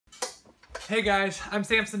Hey guys, I'm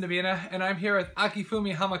Samson Davina, and I'm here with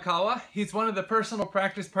Akifumi Hamakawa. He's one of the personal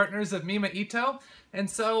practice partners of Mima Ito, and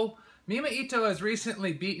so Mima Ito has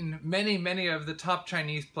recently beaten many of the top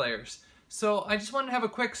Chinese players. So I just wanted to have a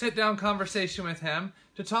quick sit-down conversation with him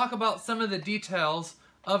to talk about some of the details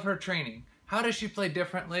of her training. How does she play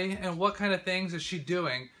differently, and what kind of things is she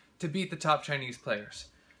doing to beat the top Chinese players?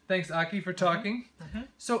 Thanks, Aki, for talking.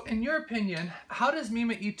 So in your opinion, how does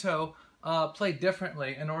Mima Ito play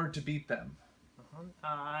differently in order to beat them?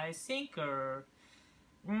 I think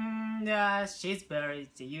she's very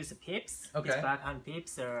use pips. Okay. This backhand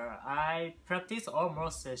pips. I practice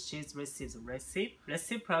almost. She's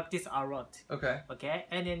receive practice a lot. Okay. Okay,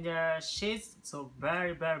 and then she's so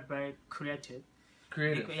very creative.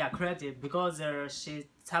 Creative. Yeah, creative because she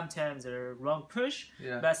sometimes wrong push,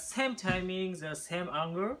 Yeah. but same timing, the same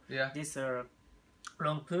angle. Yeah. This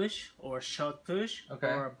long push or short push, Okay.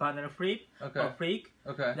 or banana flip, Okay. or flick.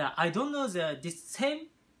 Okay. Now, I don't know this same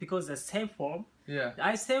because the same form. Yeah.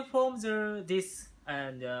 I same form this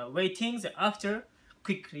and waiting after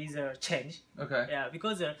quickly the change. Okay. Yeah,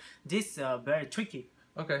 because this very tricky.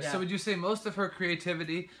 Okay. Yeah. So would you say most of her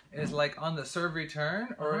creativity is like on the serve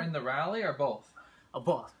return or in the rally or both?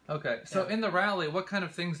 Both. Okay. So Yeah. in the rally, what kind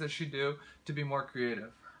of things does she do to be more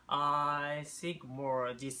creative? I think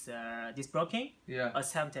more this blocking. Yeah. Or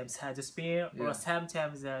sometimes side spin, Yeah. or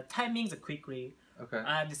sometimes timings quickly. Okay.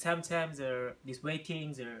 And sometimes this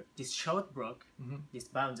waiting, this short block, this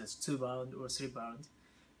bounds, 2 bound or 3 bound,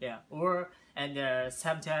 yeah. Or and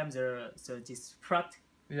sometimes so this flat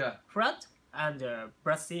Yeah. and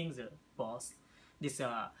brushing the balls. This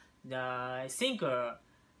I think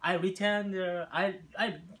I return I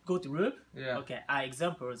go to loop. Yeah. Okay. I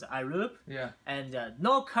examples I loop. Yeah. And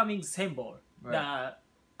no coming same ball. Right.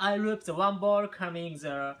 I loop the one ball coming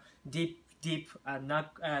the deep and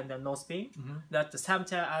not and no spin. That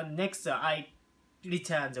sometimes next I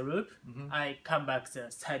return the loop. I come back the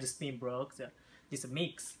side spin block. This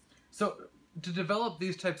mix. So to develop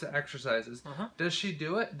these types of exercises, does she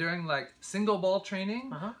do it during like single ball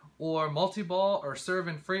training or multi-ball or serve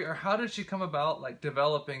and free, or how did she come about like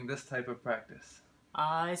developing this type of practice?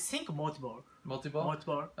 I think multi-ball. Multi-ball?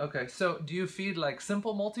 Multi-ball. Okay, so do you feed like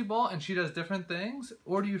simple multi-ball and she does different things,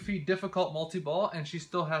 or do you feed difficult multi-ball and she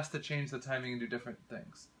still has to change the timing and do different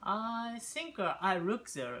things? I think I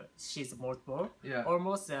look there. She's multi-ball. Yeah.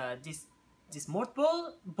 Almost this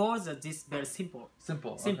multiple balls are this very simple.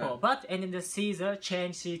 Simple. Simple, Okay. but and in the Caesar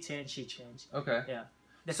change, she change. Okay. Yeah,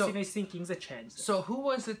 the So- simple thinking the change. So who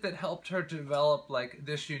was it that helped her develop like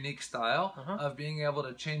this unique style of being able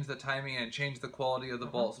to change the timing and change the quality of the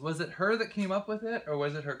balls? Was it her that came up with it, or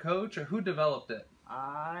was it her coach, or who developed it?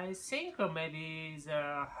 I think maybe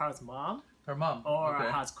her mom Her mom. or Okay.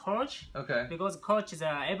 her coach. Okay. Because coach is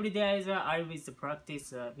every day I always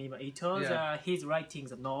practice Mima Ito. Yeah. He's writing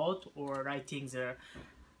the note or writing the.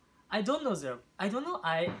 I don't know. I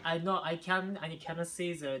know I cannot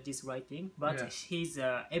see this writing, but Yeah. he's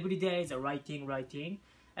every day writing,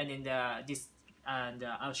 and in this and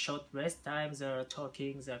a short rest times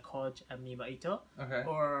talking the coach and Mima Ito, Okay.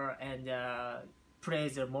 or and play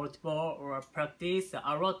the multiple or practice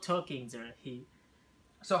a lot talking he.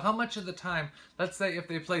 So how much of the time, let's say if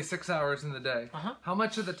they play 6 hours in the day, how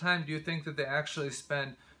much of the time do you think that they actually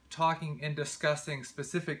spend talking and discussing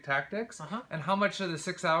specific tactics? And how much of the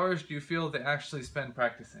 6 hours do you feel they actually spend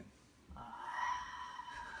practicing? I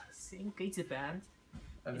think it's a band.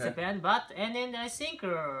 Okay. It's a band, but and then I think 2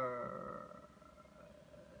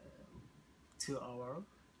 hours.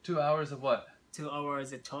 2 hours of what? 2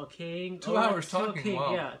 hours talking. 2 hours talking,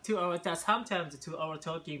 wow. Yeah, 2 hours. Sometimes 2 hours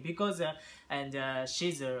talking because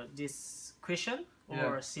she's this question or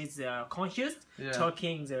Yeah. she's confused Yeah.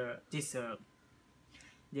 talking this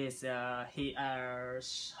he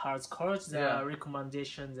has coach the Yeah.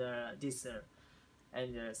 recommendation this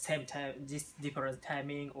and same time this different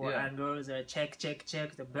timing or Yeah. angles check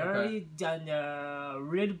the very and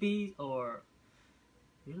little bit or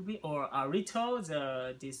a little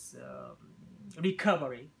this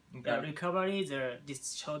recovery. Okay. Yeah, recovery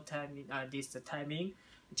this short time this timing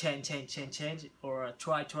change or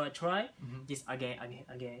try this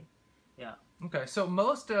again. Yeah. Okay, so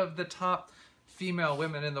most of the top female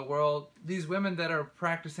women in the world, these women that are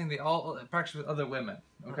practicing, they all practice with other women,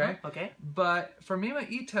 okay? Okay. But for Mima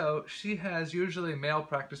Ito, she has usually male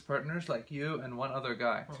practice partners like you and one other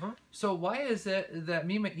guy. So why is it that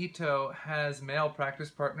Mima Ito has male practice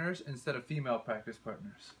partners instead of female practice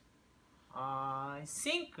partners? I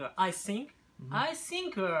think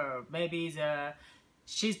maybe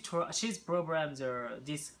she's programmed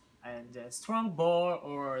this and strong ball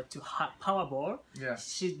or to power ball. Yeah.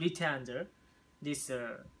 She returned this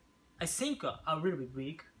I think a little bit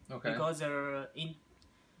weak. Okay. Because in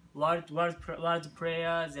world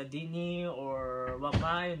players, Dini or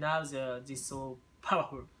Wamai, now this so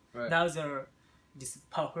powerful. Right. Now this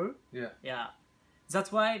powerful. Yeah. Yeah.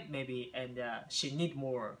 That's why maybe and she need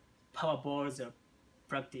more power balls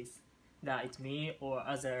practice. That it's me or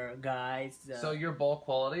other guys. So your ball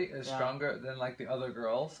quality is Yeah. stronger than like the other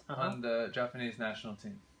girls on the Japanese national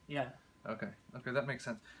team. Yeah. Okay. Okay, that makes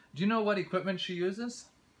sense. Do you know what equipment she uses?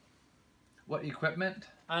 What equipment?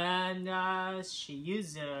 And she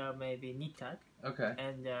use maybe Nitak. Okay.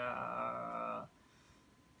 And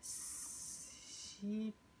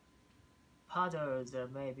she paddles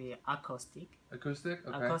maybe acoustic. Acoustic?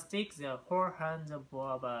 Okay. Acoustic, the forehand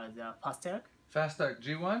ball the faster. Fast start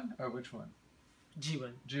G1 or which one?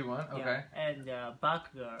 G1. G1, okay. Yeah. And back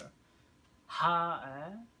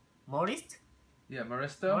Morris. Yeah,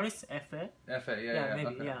 Maristo? Morris FA. FA, yeah, Yeah,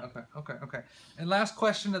 maybe, okay, yeah. okay. And last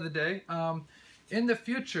question of the day. In the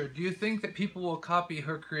future, do you think that people will copy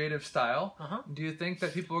her creative style? Do you think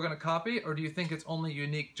that people are going to copy, or do you think it's only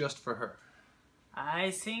unique just for her?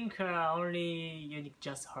 I think only unique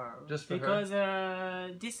just her. Just for because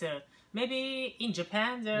this maybe in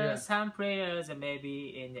Japan there Yeah. are some players maybe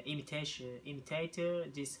in the imitate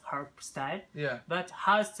this her style. Yeah. But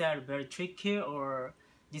her style very tricky or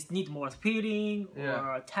this need more feeling Yeah.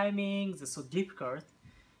 or timing. It's so difficult.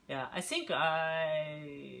 Yeah, I think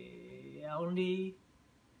I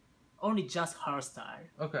only just her style.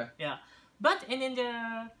 Okay. Yeah, but and then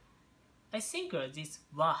I think this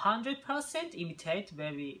 100% imitate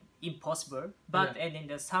very impossible. But Yeah. and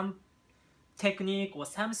then some technique or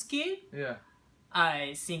some skill, Yeah.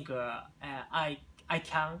 I think I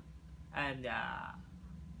can and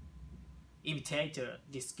imitate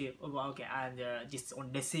this skill. Okay, and this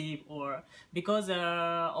on receive or because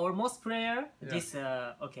almost player Yeah. this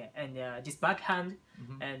okay and this backhand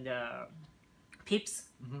and pips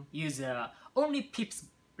use only pips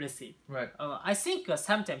receive. Right. I think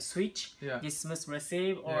sometimes switch Yeah. this smooth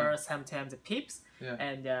receive or Yeah. sometimes pips Yeah.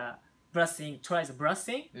 and tries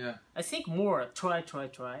brushing. Yeah. I think more try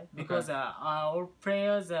because our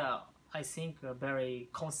players I think very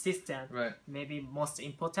consistent. Right. Maybe most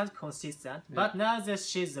important consistent. But now that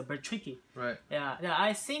she's very tricky. Right. Yeah,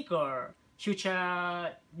 I think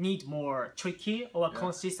future need more tricky or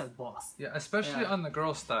consistent balls. Yeah, especially Yeah. on the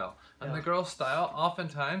girl style. On Yeah. the girl style,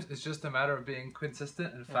 oftentimes it's just a matter of being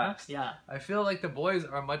consistent and fast. Yeah. I feel like the boys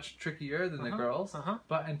are much trickier than the girls,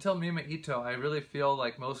 but until Mima Ito, I really feel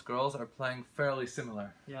like most girls are playing fairly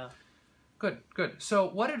similar. Yeah. Good, good. So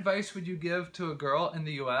what advice would you give to a girl in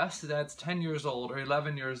the US that's 10 years old or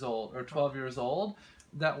 11 years old or 12 years old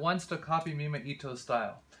that wants to copy Mima Ito's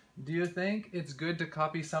style? Do you think it's good to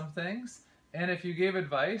copy some things? And if you gave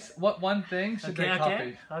advice, what one thing should they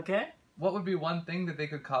copy? Okay. What would be one thing that they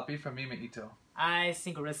could copy from Mima Ito? I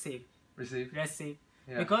think receive. Receive?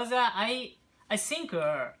 Yeah. Because I think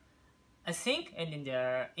and in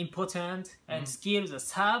the important and skills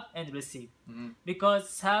serve and receive. Because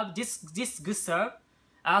serve this good serve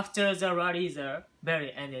after the rally is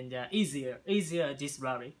very and then easier this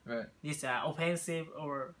rally. Right. This offensive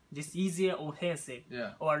or this easier offensive.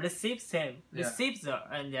 Yeah. Or receive same. Yeah. Receives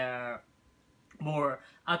and more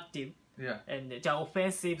active. Yeah. And the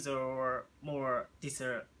offensives are more this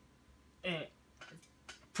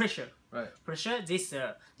pressure. Right. Pressure. This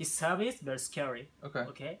service very scary. Okay.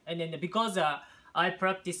 Okay. And then because I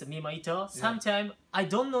practice Mima Ito, sometimes I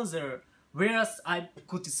don't know where I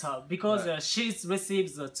could serve because she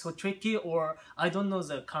receives so tricky or I don't know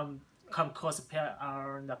the come cross pair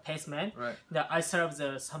or the placement. Right. That I serve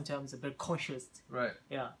sometimes very conscious. Right.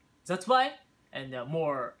 Yeah. That's why and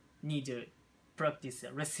more need to practice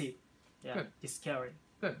receive. Yeah. Good. It's scary.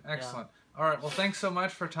 Good. Excellent. All right. Well, thanks so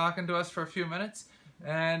much for talking to us for a few minutes,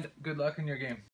 and good luck in your game.